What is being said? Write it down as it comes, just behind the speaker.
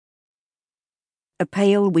A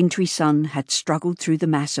pale, wintry sun had struggled through the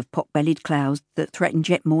mass of pot-bellied clouds that threatened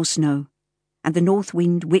yet more snow, and the north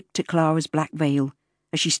wind whipped at Clara's black veil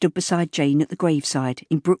as she stood beside Jane at the graveside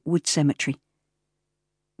in Brookwood Cemetery.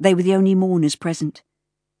 They were the only mourners present,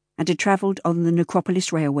 and had travelled on the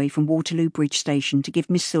Necropolis Railway from Waterloo Bridge Station to give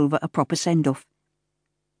Miss Silver a proper send-off.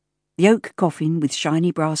 The oak coffin with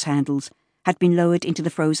shiny brass handles had been lowered into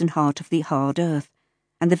the frozen heart of the hard earth,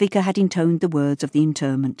 and the vicar had intoned the words of the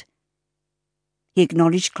interment. He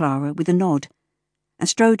acknowledged Clara with a nod, and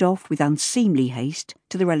strode off with unseemly haste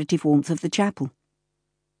to the relative warmth of the chapel.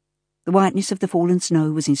 The whiteness of the fallen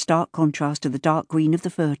snow was in stark contrast to the dark green of the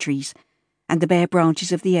fir trees and the bare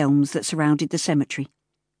branches of the elms that surrounded the cemetery,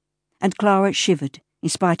 and Clara shivered in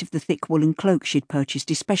spite of the thick woolen cloak she had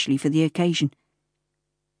purchased especially for the occasion.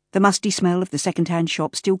 The musty smell of the second-hand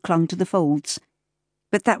shop still clung to the folds,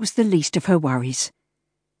 but that was the least of her worries.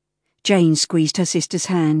 Jane squeezed her sister's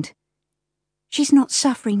hand. "She's not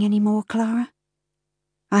suffering any more, Clara."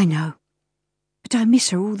 "I know, but I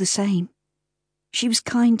miss her all the same. She was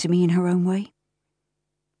kind to me in her own way."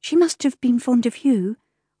 "She must have been fond of you,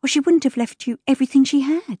 or she wouldn't have left you everything she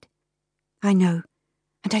had." "I know,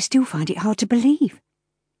 and I still find it hard to believe."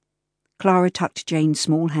 Clara tucked Jane's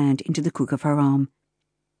small hand into the crook of her arm.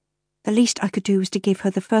 "The least I could do was to give her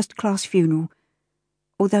the first-class funeral,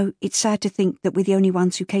 although it's sad to think that we're the only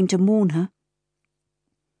ones who came to mourn her."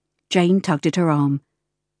 Jane tugged at her arm.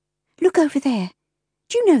 "Look over there.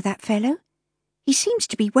 Do you know that fellow? He seems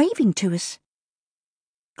to be waving to us."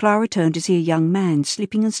 Clara turned to see a young man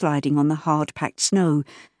slipping and sliding on the hard-packed snow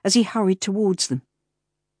as he hurried towards them.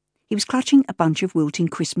 He was clutching a bunch of wilting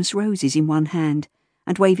Christmas roses in one hand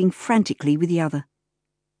and waving frantically with the other.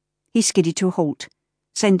 He skidded to a halt,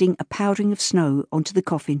 sending a powdering of snow onto the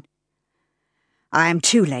coffin. "I am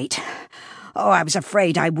too late. Oh, I was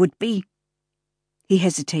afraid I would be." He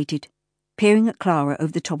hesitated, peering at Clara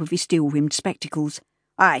over the top of his steel-rimmed spectacles.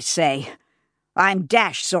 "I say, I'm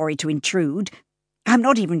dash sorry to intrude. I'm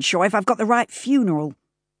not even sure if I've got the right funeral."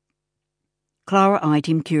 Clara eyed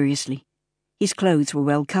him curiously. His clothes were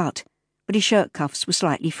well cut, but his shirt cuffs were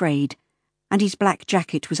slightly frayed, and his black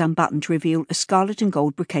jacket was unbuttoned to reveal a scarlet and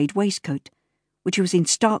gold brocade waistcoat, which was in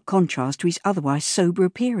stark contrast to his otherwise sober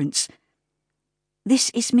appearance.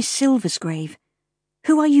 "This is Miss Silver's grave.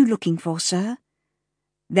 Who are you looking for, sir?"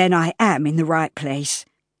 "Then I am in the right place."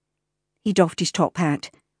 He doffed his top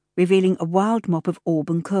hat, revealing a wild mop of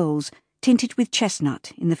auburn curls, tinted with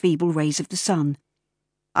chestnut in the feeble rays of the sun.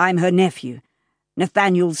 "I'm her nephew,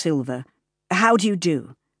 Nathaniel Silver. How do you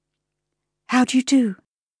do?" "How do you do?"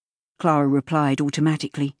 Clara replied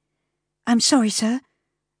automatically. "I'm sorry, sir.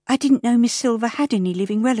 I didn't know Miss Silver had any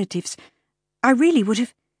living relatives. I really would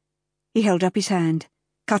have—" He held up his hand,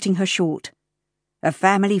 cutting her short. "A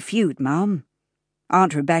family feud, ma'am.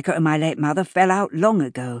 Aunt Rebecca and my late mother fell out long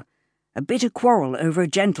ago. A bitter quarrel over a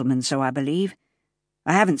gentleman, so I believe.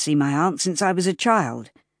 I haven't seen my aunt since I was a child,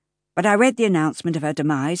 but I read the announcement of her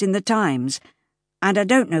demise in the Times, and I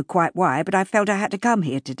don't know quite why, but I felt I had to come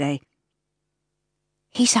here today."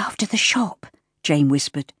 "He's after the shop," Jane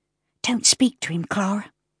whispered. "Don't speak to him,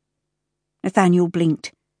 Clara." Nathaniel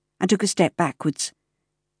blinked and took a step backwards.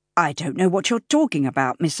 "I don't know what you're talking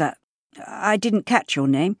about, Miss I didn't catch your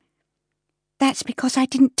name." "That's because I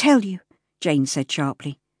didn't tell you," Jane said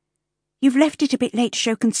sharply. "You've left it a bit late to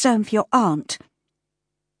show concern for your aunt."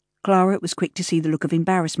 Clara was quick to see the look of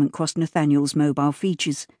embarrassment cross Nathaniel's mobile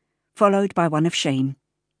features, followed by one of shame.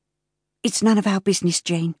 "It's none of our business,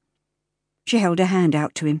 Jane." She held her hand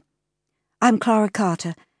out to him. "I'm Clara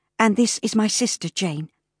Carter, and this is my sister,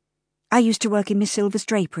 Jane. I used to work in Miss Silver's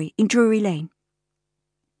drapery in Drury Lane."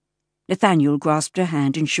 Nathaniel grasped her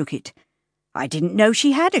hand and shook it. "I didn't know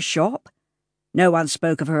she had a shop. No one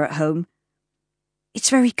spoke of her at home." "It's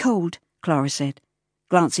very cold," Clara said,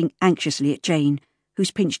 glancing anxiously at Jane, whose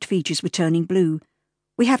pinched features were turning blue.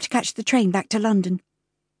 "We have to catch the train back to London."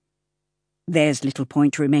 "There's little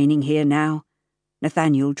point remaining here now."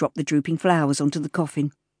 Nathaniel dropped the drooping flowers onto the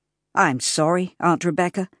coffin. "I'm sorry, Aunt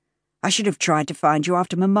Rebecca. I should have tried to find you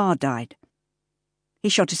after Mamma died." He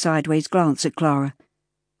shot a sideways glance at Clara.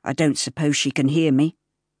 "I don't suppose she can hear me."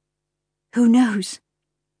 "Who knows?"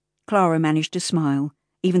 Clara managed to smile,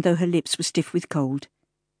 even though her lips were stiff with cold.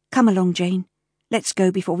 "Come along, Jane. Let's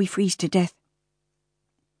go before we freeze to death."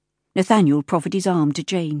 Nathaniel proffered his arm to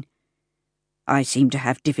Jane. "I seem to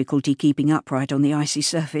have difficulty keeping upright on the icy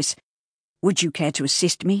surface. Would you care to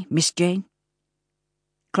assist me, Miss Jane?"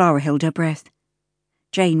 Clara held her breath.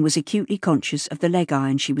 Jane was acutely conscious of the leg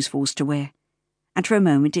iron she was forced to wear, and for a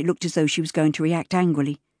moment it looked as though she was going to react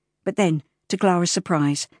angrily, but then, to Clara's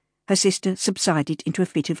surprise, her sister subsided into a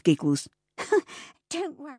fit of giggles. "Don't worry."